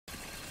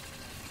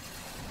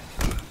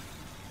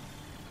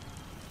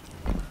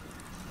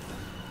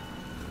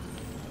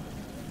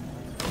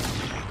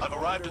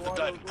arrived at the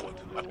diving point.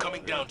 I'm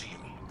coming down to you.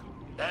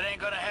 That ain't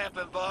gonna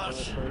happen,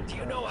 boss. Do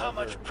you know how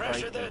much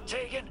pressure they're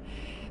taking?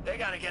 They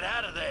gotta get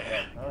out of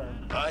there.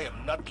 I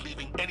am not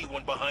leaving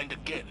anyone behind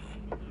again.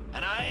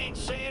 And I ain't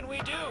saying we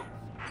do.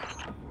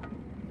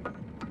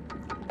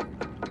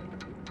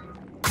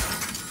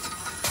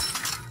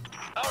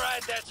 All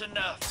right, that's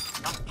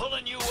enough. I'm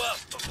pulling you up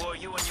before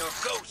you and your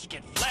ghost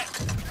get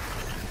flattened.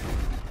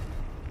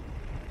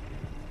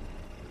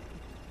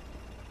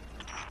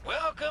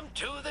 Welcome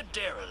to the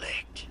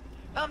derelict.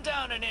 I'm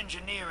down in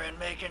engineering,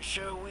 making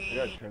sure we... You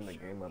gotta turn the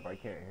game up. I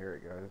can't hear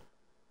it, guys.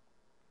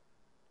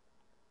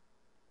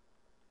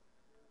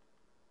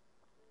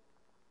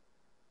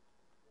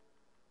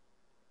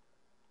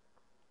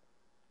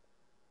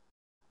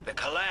 The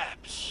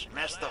collapse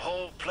messed the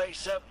whole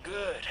place up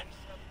good.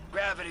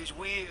 Gravity's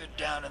weird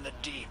down in the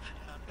deep.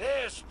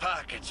 There's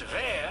pockets of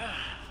air.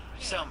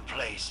 Some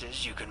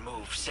places you can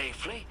move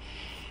safely.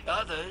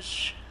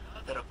 Others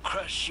that'll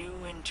crush you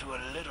into a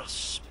little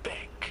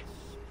speck.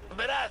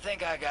 But I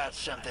think I got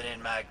something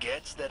in my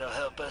guts that'll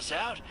help us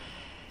out.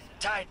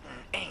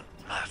 Titan ain't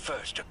my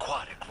first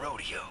aquatic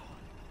rodeo.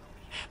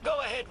 Go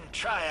ahead and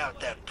try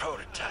out that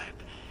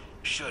prototype.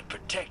 Should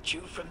protect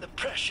you from the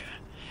pressure.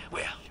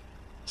 Well,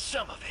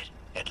 some of it,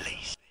 at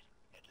least.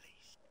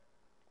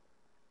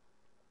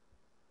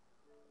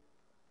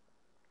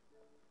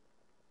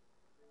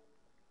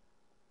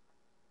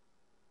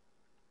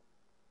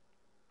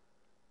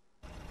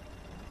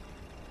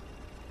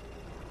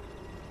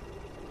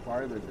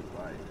 Farther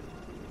decline.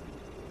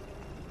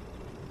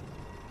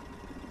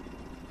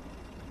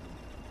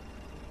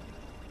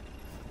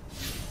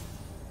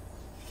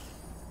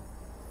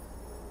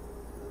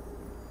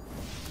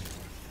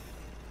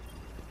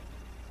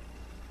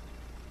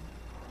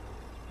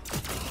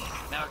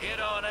 Now get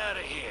on out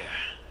of here.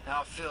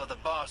 I'll fill the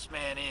boss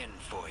man in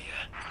for you.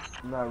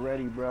 I'm not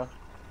ready, bro.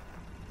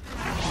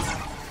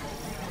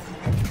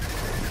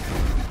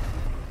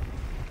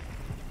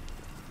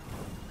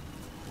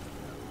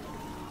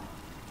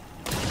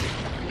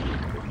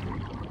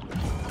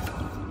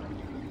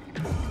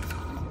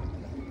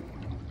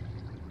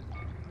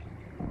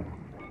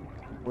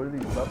 What do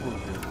these bubbles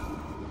do?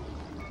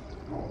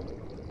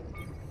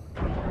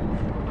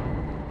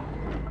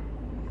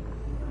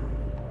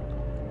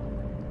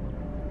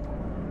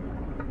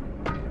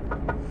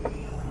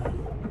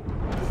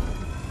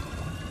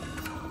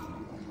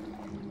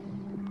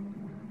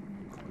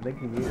 I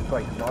think you need it's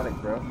like Sonic,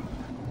 bro.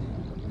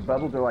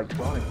 Bubbles are like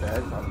Sonic, Dad.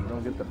 If you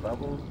don't get the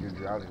bubbles, you're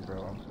drowning,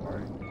 bro. I'm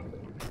sorry.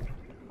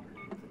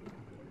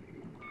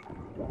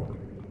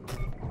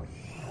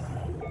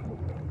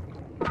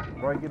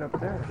 Where do I get up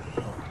there?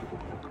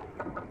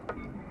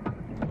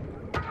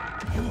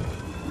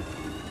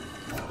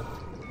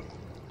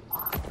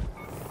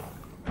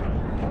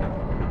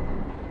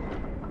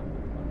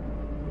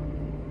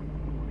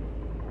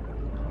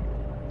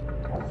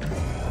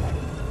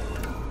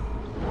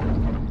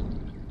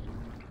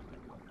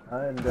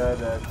 Under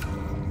the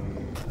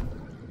sea,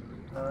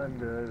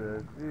 under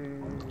the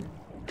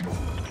sea.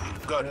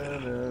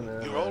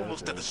 Guardian, you're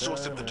almost at the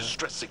source of the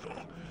distress signal.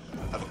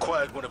 I've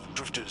acquired one of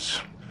Drifter's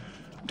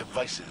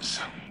devices.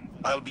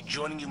 I'll be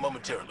joining you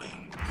momentarily.